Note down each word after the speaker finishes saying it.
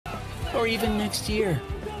Or even next year.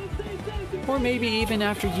 Or maybe even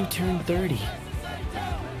after you turn 30.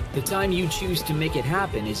 The time you choose to make it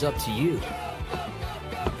happen is up to you.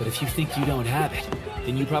 But if you think you don't have it,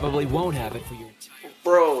 then you probably won't have it for your entire...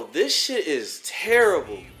 Bro, this shit is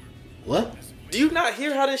terrible. What? Do you not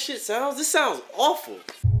hear how this shit sounds? This sounds awful.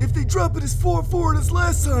 If they drop it as far forward as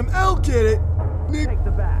last time, I'll get it. Take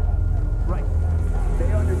the back. Right.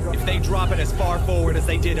 Stay under guard. If they drop it as far forward as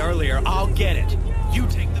they did earlier, I'll get it. You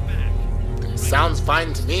take the back. Sounds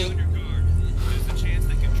fine to me.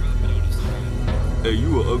 Hey,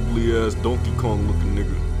 you a ugly ass Donkey Kong looking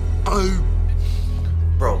nigga.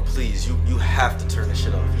 Bro, please, you have to turn this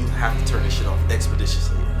shit off. You have to turn this shit off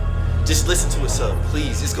expeditiously. Just listen to it, sub.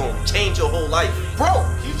 Please, it's gonna change your whole life. Bro,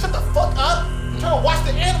 you shut the fuck up. I'm trying to watch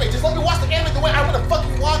the anime. Just let me watch the anime the way I want to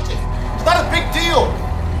fucking watch it. It's not a big deal.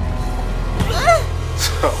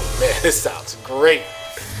 Oh man, this sounds great.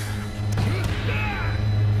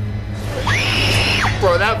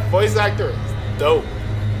 Bro, that voice actor is dope.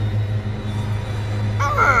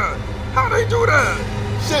 How'd they do that?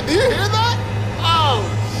 Shit, do you hear that? Oh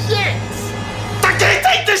shit! I can't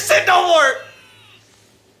take this shit no more!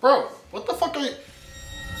 Bro, what the fuck are you...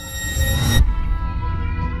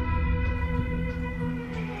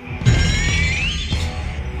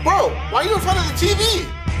 Bro, why are you in front of the TV?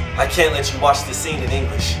 I can't let you watch this scene in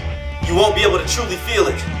English. You won't be able to truly feel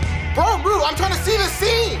it. Bro, I'm trying to see the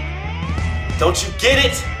scene! Don't you get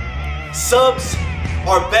it? Subs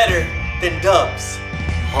are better than dubs.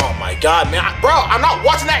 Oh my god, man. Bro, I'm not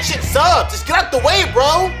watching that shit sub. Just get out the way,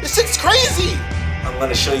 bro. This shit's crazy. I'm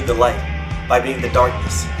gonna show you the light by being the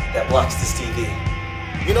darkness that blocks this TV.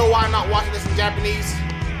 You know why I'm not watching this in Japanese?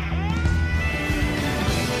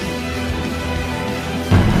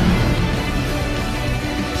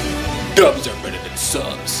 Dubs are better than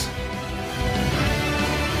subs.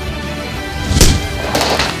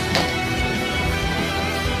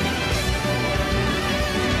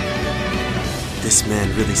 This man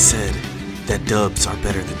really said that dubs are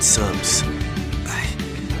better than subs.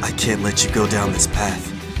 I can't let you go down this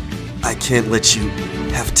path. I can't let you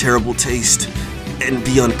have terrible taste and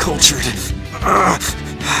be uncultured.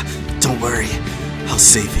 Don't worry, I'll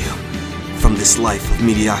save you from this life of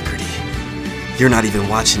mediocrity. You're not even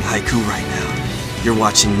watching Haikyuu right now. You're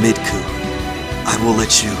watching Midku. I will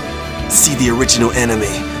let you see the original anime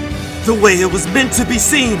the way it was meant to be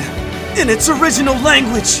seen, in its original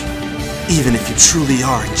language. Even if you truly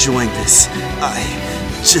are enjoying this, I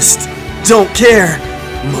just don't care.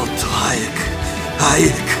 Moto Hayek.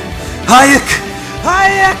 Hayek. Hayek.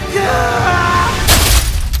 Hayek!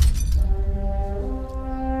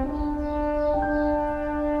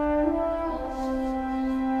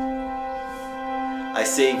 I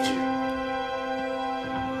saved you.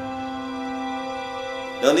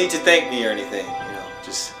 No need to thank me or anything, you know,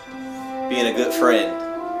 just being a good friend.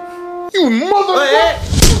 You motherfucker!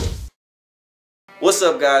 What's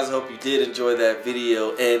up, guys? I hope you did enjoy that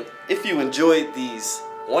video, and if you enjoyed these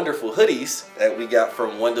wonderful hoodies that we got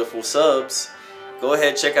from Wonderful Subs, go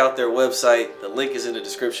ahead, check out their website. The link is in the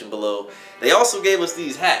description below. They also gave us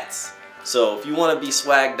these hats, so if you want to be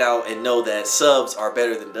swagged out and know that subs are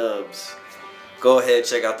better than dubs, go ahead,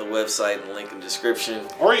 check out the website and the link in the description.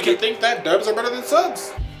 Or you can think that dubs are better than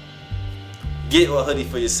subs. Get a hoodie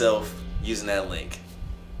for yourself using that link.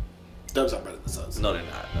 Dubs are better than subs. No, they're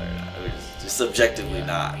not. No, they're not. It's just subjectively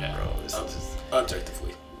not, bro. It's just,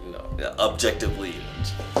 Objectively. you know, objectively.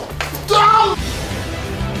 Don't!